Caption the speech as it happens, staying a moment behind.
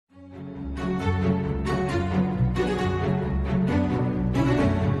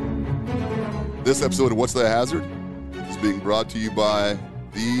This episode of What's the Hazard is being brought to you by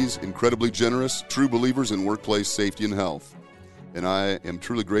these incredibly generous, true believers in workplace safety and health. And I am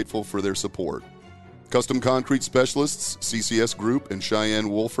truly grateful for their support. Custom Concrete Specialists, CCS Group, and Cheyenne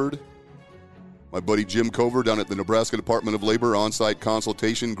Wolford. My buddy Jim Cover down at the Nebraska Department of Labor On-Site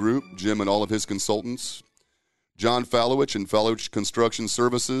Consultation Group, Jim and all of his consultants. John Fallowich and Fallowich Construction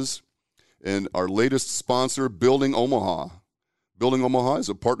Services. And our latest sponsor, Building Omaha. Building Omaha is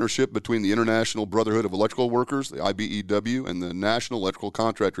a partnership between the International Brotherhood of Electrical Workers, the IBEW, and the National Electrical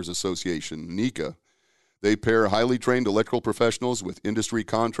Contractors Association, NECA. They pair highly trained electrical professionals with industry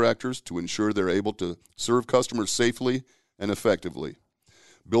contractors to ensure they're able to serve customers safely and effectively.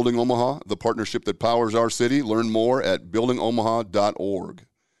 Building Omaha, the partnership that powers our city. Learn more at buildingomaha.org.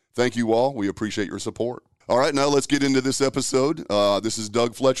 Thank you all. We appreciate your support. All right, now let's get into this episode. This is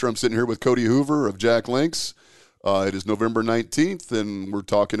Doug Fletcher. I'm sitting here with Cody Hoover of Jack Links. It is November 19th, and we're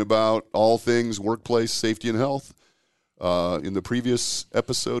talking about all things workplace safety and health. In the previous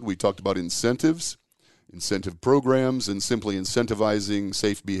episode, we talked about incentives, incentive programs, and simply incentivizing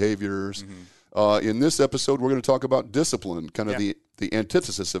safe behaviors. Mm-hmm. In this episode, we're going to talk about discipline, kind of the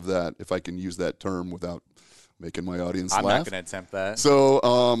antithesis of that, if I can use that term without making my audience laugh. I'm not going to attempt that.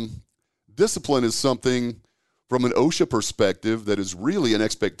 So discipline is something from an OSHA perspective that is really an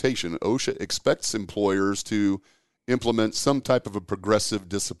expectation. OSHA expects employers to implement some type of a progressive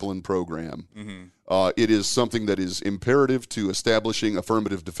discipline program. Mm-hmm. It is something that is imperative to establishing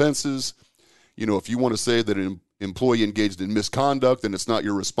affirmative defenses. You know, if you want to say that an employee engaged in misconduct, then it's not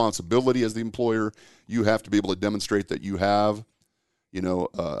your responsibility as the employer. You have to be able to demonstrate that you have, you know,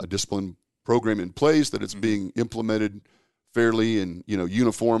 a discipline program in place, that it's being implemented fairly and, you know,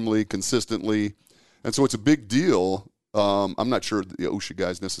 uniformly, consistently. And so it's a big deal. I'm not sure the OSHA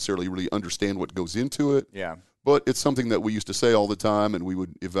guys necessarily really understand what goes into it. Yeah. But it's something that we used to say all the time and we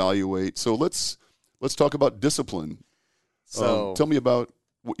would evaluate. So let's talk about discipline. So tell me about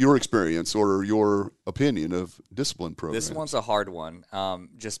your experience or your opinion of discipline programs. This one's a hard one,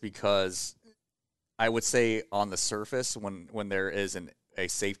 just because I would say on the surface, when there is a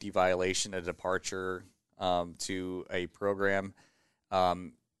safety violation, a departure to a program,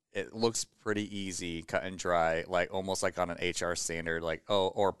 it looks pretty easy, cut and dry, like almost like on an HR standard, like,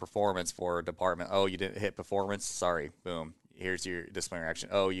 or performance for a department. Oh, you didn't hit performance? Sorry, boom. Here's your disciplinary action.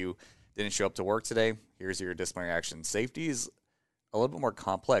 Oh, you didn't show up to work today? Here's your disciplinary action. Safety is a little bit more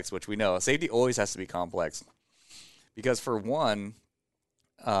complex, which we know. Safety always has to be complex because, for one,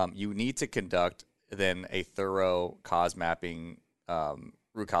 you need to conduct then a thorough cause mapping,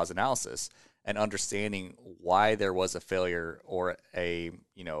 root cause analysis, and understanding why there was a failure or a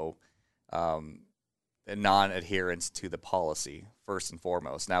non-adherence to the policy, first and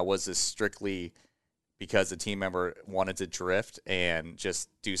foremost. Now, was this strictly because the team member wanted to drift and just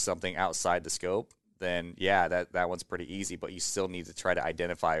do something outside the scope? Then, yeah, that one's pretty easy, but you still need to try to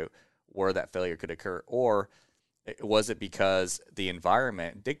identify where that failure could occur. Or was it because the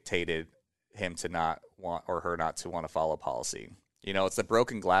environment dictated him to not want or her not to want to follow policy? You know, it's the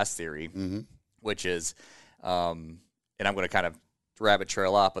broken glass theory, mm-hmm. which is, and I'm going to kind of rabbit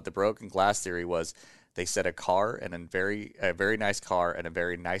trail off, but the broken glass theory was they said a car and a very nice car in a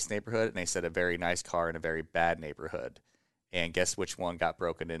very nice neighborhood, and they said a very nice car in a very bad neighborhood. And guess which one got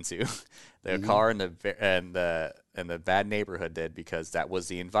broken into? The mm-hmm. car and the bad neighborhood did, because that was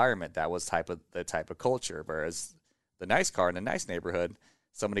the environment, that was the type of culture. Whereas the nice car in a nice neighborhood,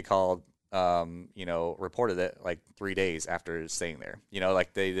 somebody called. Reported it like 3 days after staying there. You know,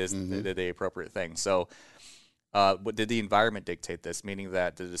 like they did the appropriate thing. So, but did the environment dictate this? Meaning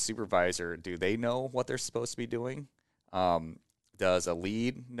that did the supervisor, do they know what they're supposed to be doing? Does a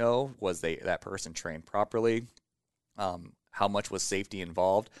lead know? Was that person trained properly? How much was safety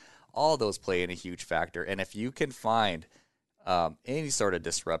involved? All of those play in a huge factor. And if you can find any sort of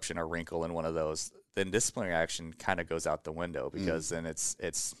disruption or wrinkle in one of those, then disciplinary action kind of goes out the window, because then it's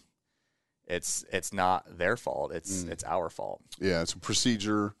not their fault. It's our fault. Yeah, it's a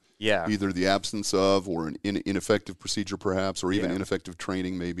procedure. Yeah. Either the absence of or an ineffective procedure perhaps, or even ineffective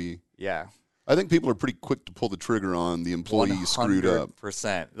training maybe. Yeah. I think people are pretty quick to pull the trigger on the employee 100%. Screwed up.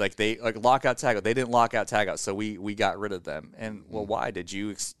 100%. Like lockout, tagout. They didn't lock out, tagout, so we got rid of them. And well, why? Did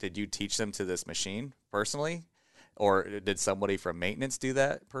you teach them to this machine personally? Or did somebody from maintenance do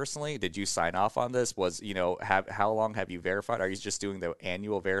that personally? Did you sign off on this? How long have you verified? Are you just doing the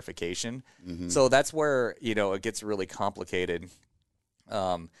annual verification? Mm-hmm. So that's where, it gets really complicated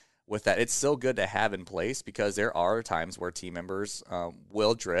with that. It's still good to have in place, because there are times where team members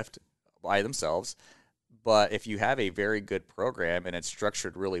will drift by themselves. But if you have a very good program and it's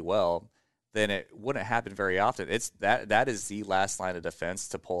structured really well, then it wouldn't happen very often. That is the last line of defense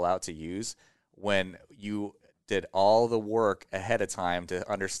to pull out to use when you did all the work ahead of time to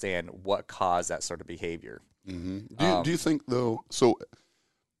understand what caused that sort of behavior. Do you think though? So,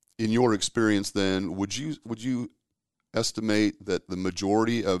 in your experience, then, would you estimate that the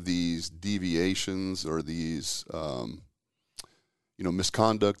majority of these deviations or these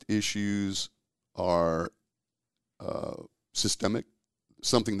misconduct issues are systemic,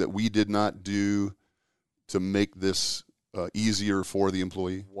 something that we did not do to make this easier for the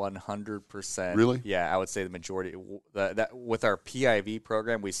employee? 100%. Really? Yeah, I would say the majority. That with our PIV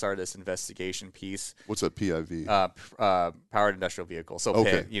program, we started this investigation piece. What's a PIV? Powered industrial vehicle. So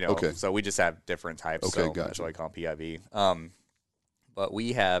Okay, PIV, okay. So we just have different types. Okay, so gotcha. that's why we call them PIV. But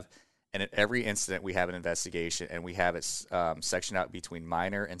we have, and at every incident, we have an investigation, and we have it sectioned out between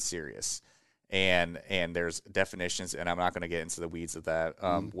minor and serious. And there's definitions, and I'm not going to get into the weeds of that,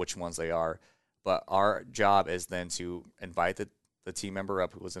 which ones they are. But our job is then to invite the team member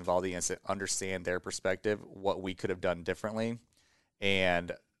up who was involved in the incident, understand their perspective, what we could have done differently.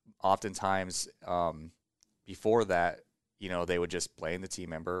 And oftentimes, before that, they would just blame the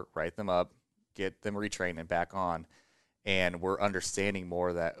team member, write them up, get them retrained and back on. And we're understanding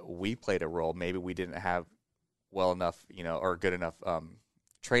more that we played a role. Maybe we didn't have well enough, or good enough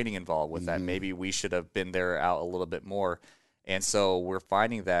training involved with that. Maybe we should have been there out a little bit more. And so we're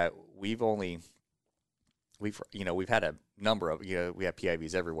finding that we've had a number of, we have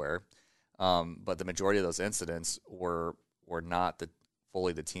PIVs everywhere. But the majority of those incidents were not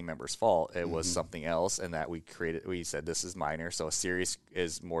fully the team member's fault. It was something else. And that we said, this is minor. So a serious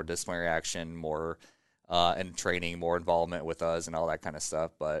is more disciplinary action, more, and training, more involvement with us and all that kind of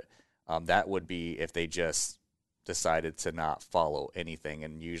stuff. But, that would be if they just decided to not follow anything.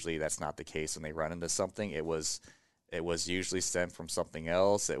 And usually that's not the case when they run into something. It was usually stemmed from something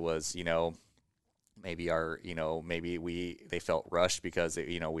else. It was, maybe they felt rushed because,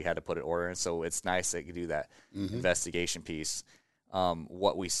 we had to put an order in. So it's nice that you do that investigation piece.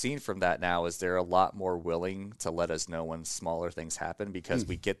 What we've seen from that now is they're a lot more willing to let us know when smaller things happen because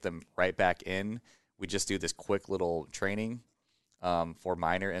we get them right back in. We just do this quick little training for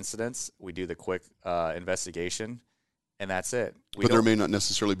minor incidents. We do the quick investigation. And that's it. But there may not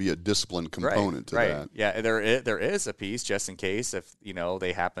necessarily be a discipline component to that. Yeah, there is a piece just in case if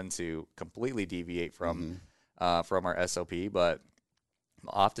they happen to completely deviate from our SOP. But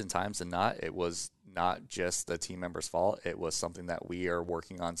oftentimes than not, it was not just the team member's fault. It was something that we are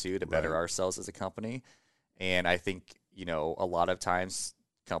working on to better ourselves as a company. And I think a lot of times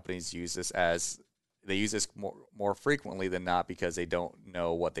companies use this more frequently than not because they don't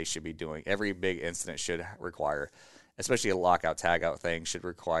know what they should be doing. Every big incident should require, especially a lockout tagout thing, should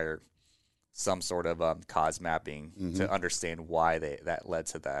require some sort of cause mapping to understand why that led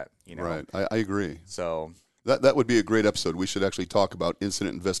to that. Right, I agree. So that would be a great episode. We should actually talk about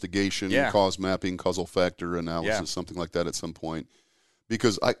incident investigation, cause mapping, causal factor analysis, something like that at some point.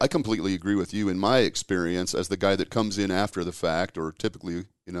 Because I completely agree with you. In my experience, as the guy that comes in after the fact, or typically,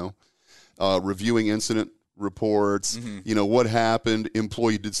 reviewing incident reports, what happened,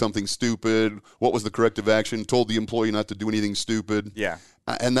 employee did something stupid, what was the corrective action, told the employee not to do anything stupid. Yeah.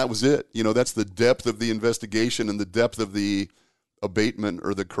 And that was it. That's the depth of the investigation and the depth of the abatement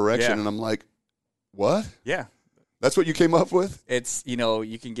or the correction. And I'm like, what? Yeah. That's what you came up with? It's, you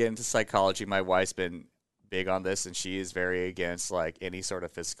can get into psychology. My wife's been big on this, and she is very against, any sort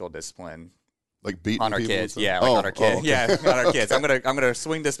of physical discipline. Like beating on our people kids, on our kids, okay. On our kids. I'm gonna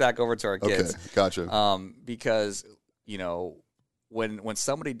swing this back over to our kids. Okay, gotcha. Because when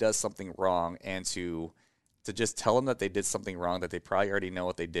somebody does something wrong, and to just tell them that they did something wrong, that they probably already know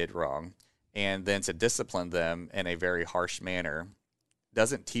what they did wrong, and then to discipline them in a very harsh manner,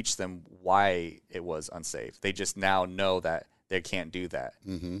 doesn't teach them why it was unsafe. They just now know that they can't do that.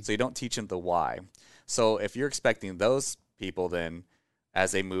 So you don't teach them the why. So if you're expecting those people then,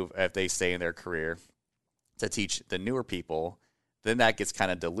 as they move, if they stay in their career, to teach the newer people, then that gets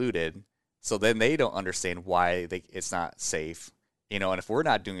kind of diluted. So then they don't understand why it's not safe, and if we're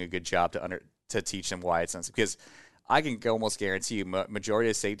not doing a good job to teach them why it's unsafe, because I can almost guarantee you, majority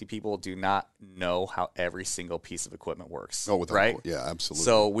of safety people do not know how every single piece of equipment works. Oh, right? Yeah, absolutely.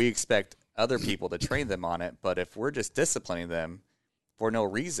 So we expect other people to train them on it, but if we're just disciplining them for no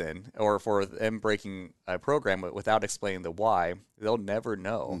reason, or for them breaking a program without explaining the why, they'll never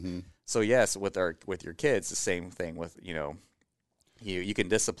know. So yes, with your kids, the same thing with, you can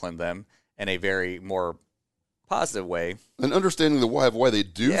discipline them in a very more positive way. And understanding the why of why they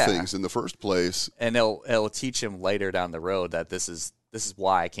do things in the first place. And it'll teach them later down the road that this is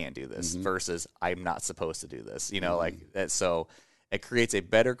why I can't do this versus I'm not supposed to do this, like that. So it creates a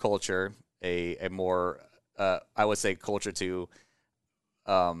better culture, a more, I would say culture to,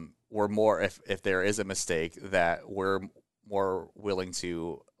 we're more, if there is a mistake, that we're more willing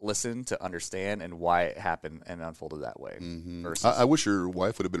to listen, to understand, and why it happened and unfolded that way. Mm-hmm. Versus, I wish your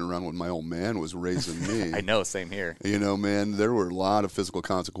wife would have been around when my old man was raising me. I know, same here. You know, man, there were a lot of physical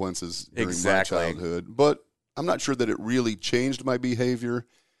consequences during Exactly. my childhood, but I'm not sure that it really changed my behavior.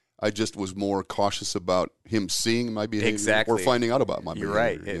 I just was more cautious about him seeing my behavior Exactly. or finding out about my You're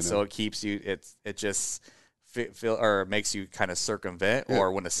behavior. right. You know? So it keeps you. It just feel or makes you kind of circumvent,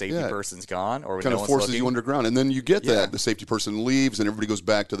 or when a safety person's gone, or when kind no of one's forces looking. you underground, and then you get Yeah. that the safety person leaves and everybody goes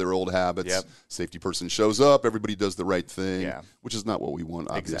back to their old habits. Yep. Safety person shows up, everybody does the right thing, Yeah. which is not what we want.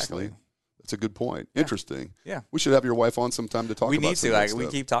 Obviously, Exactly. that's a good point. Interesting. Yeah. We should have your wife on sometime to talk. We about need some to. of that We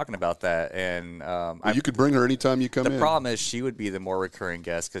stuff. keep talking about that, and Well, you could bring her anytime you come in. the problem is she would be the more recurring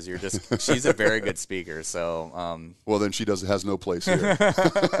guest because she's a very good speaker. So Well, then she has no place here.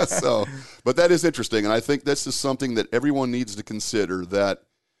 So, but that is interesting, and I think this is something that everyone needs to consider. That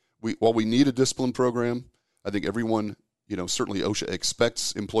while we need a discipline program, I think everyone, certainly OSHA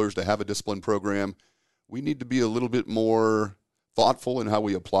expects employers to have a discipline program. We need to be a little bit more thoughtful in how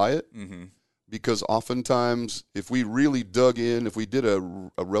we apply it, because oftentimes, if we really dug in, if we did a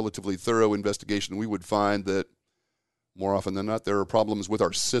relatively thorough investigation, we would find that more often than not, there are problems with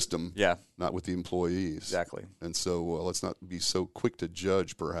our system, yeah, not with the employees. exactly, And so let's not be so quick to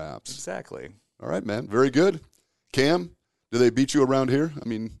judge, perhaps. exactly. All right, man. Very good. Cam, do they beat you around here? I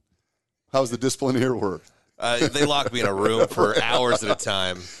mean, how's the discipline here work? They lock me in a room for hours at a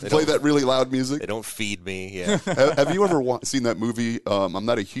time. Play that really loud music? They don't feed me. Yeah. Have you ever seen that movie? I'm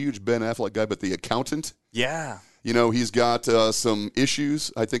not a huge Ben Affleck guy, but The Accountant. Yeah, He's got some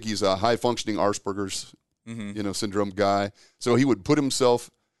issues. I think he's a high-functioning Asperger's, syndrome guy. So he would put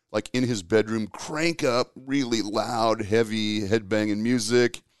himself, like, in his bedroom, crank up really loud, heavy, headbanging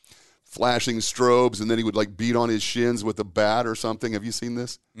music, flashing strobes, and then he would, like, beat on his shins with a bat or something. Have you seen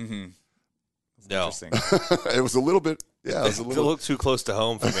this? mm-hmm. No. Interesting. It was a little bit, yeah. It was a It's a little. little too close to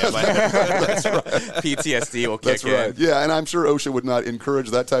home for me. That's right. PTSD will kick That's right. in. Yeah, and I'm sure OSHA would not encourage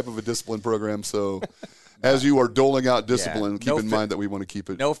that type of a discipline program. So, as you are doling out discipline, keep in mind that we want to keep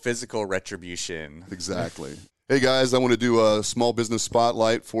it. No physical retribution. Exactly. Hey, guys, I want to do a small business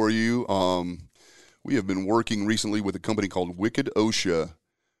spotlight for you. We have been working recently with a company called Wicked OSHA.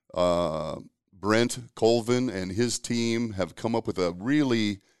 Brent Colvin and his team have come up with a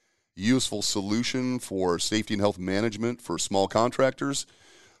really useful solution for safety and health management for small contractors.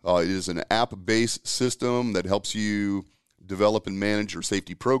 It is an app-based system that helps you develop and manage your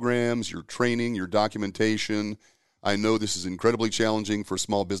safety programs, your training, your documentation. I know this is incredibly challenging for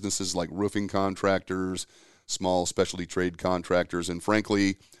small businesses like roofing contractors, small specialty trade contractors, and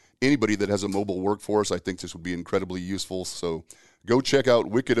frankly, anybody that has a mobile workforce. I think this would be incredibly useful. So go check out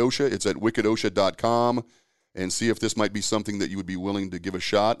Wicked OSHA. It's at wickedosha.com. and see if this might be something that you would be willing to give a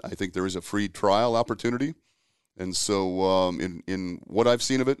shot. I think there is a free trial opportunity. And so in what I've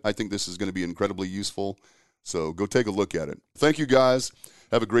seen of it, I think this is going to be incredibly useful. So go take a look at it. Thank you, guys.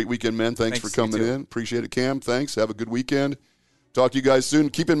 Have a great weekend, man. Thanks for coming in. Appreciate it, Cam. Thanks. Have a good weekend. Talk to you guys soon.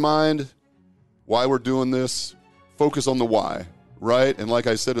 Keep in mind why we're doing this. Focus on the why, right? And like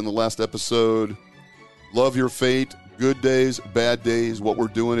I said in the last episode, love your fate. Good days, bad days. What we're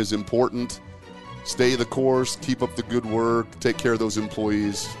doing is important. Stay the course, keep up the good work, take care of those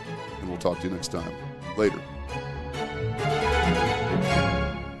employees, and we'll talk to you next time. Later.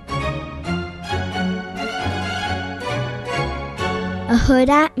 A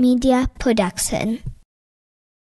Huda Media Production.